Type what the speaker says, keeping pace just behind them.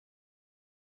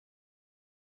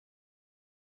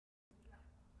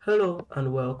Hello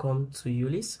and welcome to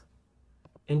Yulys.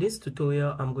 In this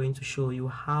tutorial, I'm going to show you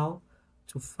how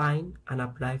to find and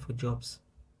apply for jobs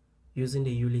using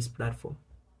the Yulys platform.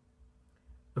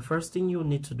 The first thing you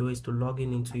need to do is to log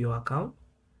in into your account.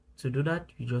 To do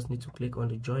that, you just need to click on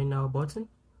the Join Now button.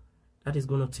 That is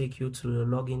going to take you to the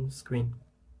login screen.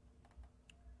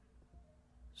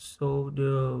 So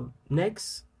the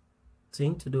next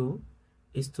thing to do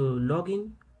is to log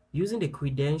in using the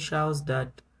credentials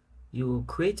that you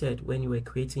created when you were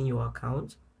creating your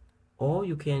account, or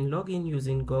you can log in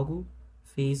using Google,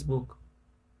 Facebook,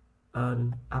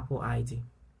 and Apple ID.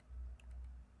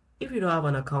 If you don't have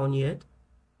an account yet,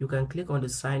 you can click on the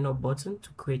sign up button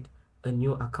to create a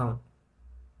new account.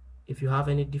 If you have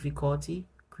any difficulty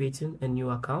creating a new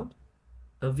account,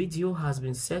 a video has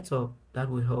been set up that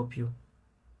will help you.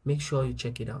 Make sure you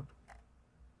check it out.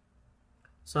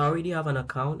 So I already have an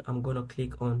account. I'm going to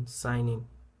click on sign in.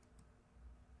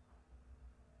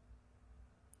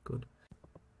 Good.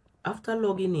 After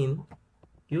logging in,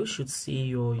 you should see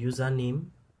your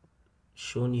username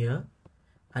shown here,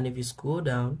 and if you scroll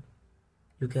down,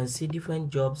 you can see different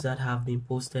jobs that have been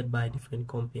posted by different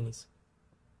companies.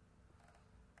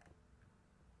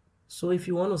 So if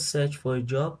you want to search for a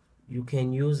job, you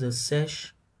can use the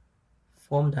search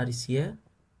form that is here.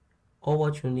 All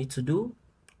what you need to do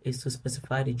is to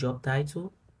specify the job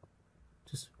title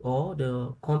or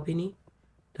the company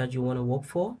that you want to work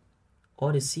for,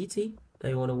 or the city that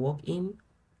you want to work in,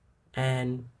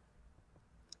 and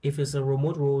if it's a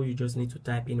remote role, you just need to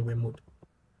type in remote.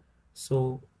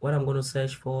 So what I'm going to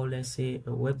search for, let's say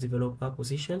a web developer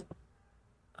position,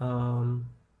 a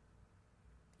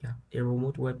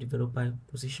remote web developer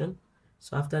position.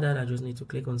 So after that, I just need to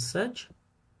click on search,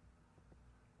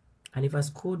 and if I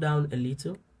scroll down a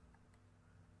little,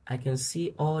 I can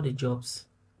see all the jobs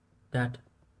that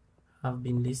have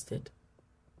been listed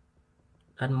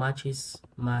that matches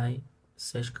my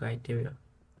search criteria.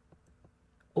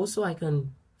 Also, I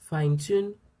can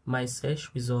fine-tune my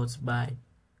search results by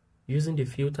using the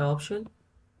filter option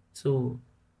to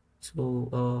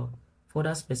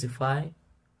further specify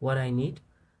what I need.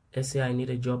 Let's say I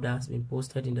need a job that has been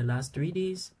posted in the last 3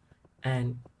 days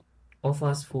and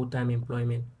offers full-time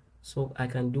employment. So I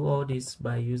can do all this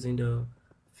by using the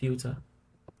filter.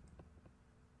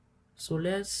 So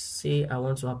let's say I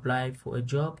want to apply for a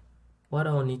job. What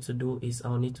I'll need to do is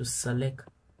I'll need to select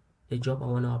the job I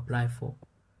want to apply for.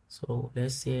 So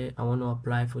let's say I want to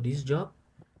apply for this job.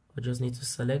 I just need to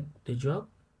select the job,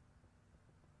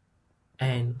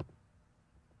 and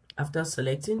after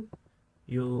selecting,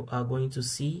 you are going to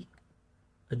see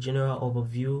a general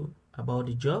overview about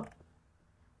the job,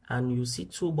 and you see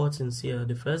two buttons here.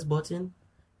 The first button,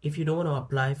 if you don't want to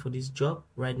apply for this job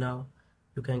right now,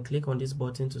 you can click on this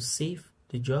button to save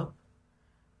the job,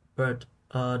 but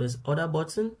this other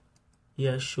button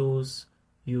here shows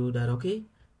you that okay,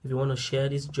 if you want to share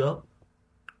this job,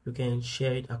 you can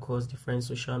share it across different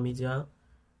social media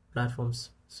platforms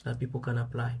so that people can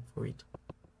apply for it.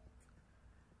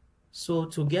 So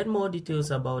to get more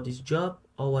details about this job,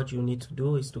 all what you need to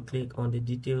do is to click on the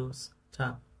details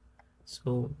tab.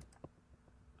 So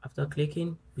after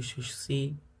clicking, you should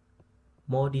see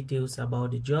more details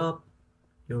about the job,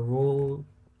 your role,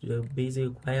 the basic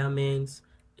requirements,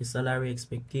 the salary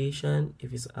expectation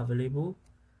if it's available,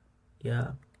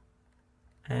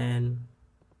 and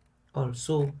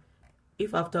also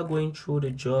if after going through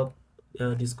the job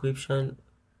description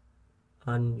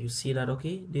and you see that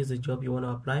okay, this is a job you want to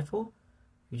apply for,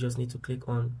 you just need to click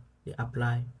on the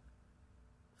apply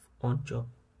on job.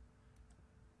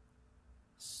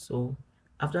 So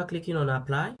after clicking on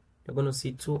apply, you're going to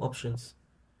see two options.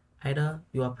 Either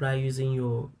you apply using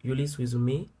your Yulys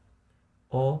resume,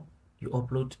 or you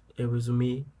upload a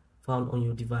resume found on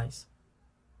your device.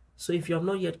 So if you have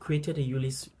not yet created a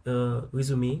Yulys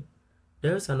resume,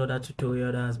 there is another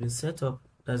tutorial that has been set up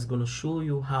that's going to show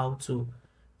you how to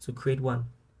create one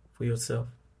for yourself.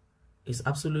 It's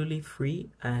absolutely free,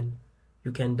 and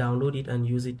you can download it and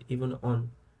use it even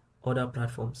on other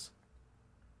platforms.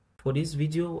 For this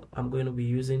video, I'm going to be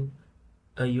using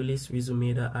a Yulys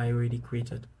resume that I already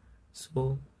created.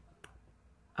 So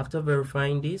after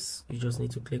verifying this, you just need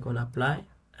to click on apply,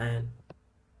 and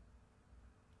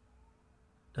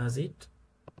that's it.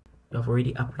 You have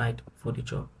already applied for the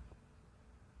job.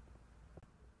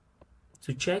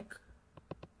 To check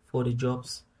for the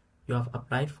jobs you have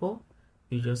applied for,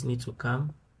 you just need to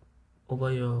come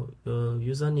over your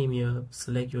username here,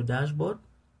 select your dashboard,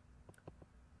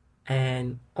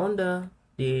 and under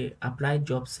the applied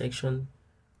job section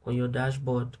on your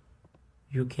dashboard,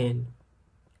 you can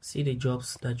see the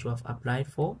jobs that you have applied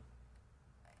for.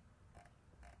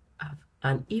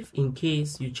 And if in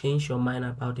case you change your mind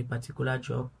about a particular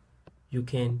job, you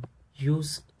can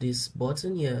use this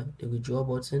button here, the withdraw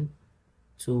button,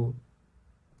 to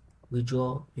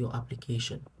withdraw your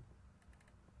application.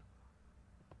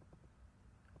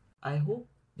 I hope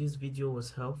this video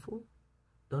was helpful.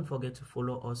 Don't forget to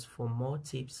follow us for more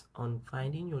tips on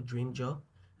finding your dream job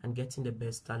and getting the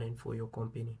best talent for your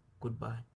company. Goodbye.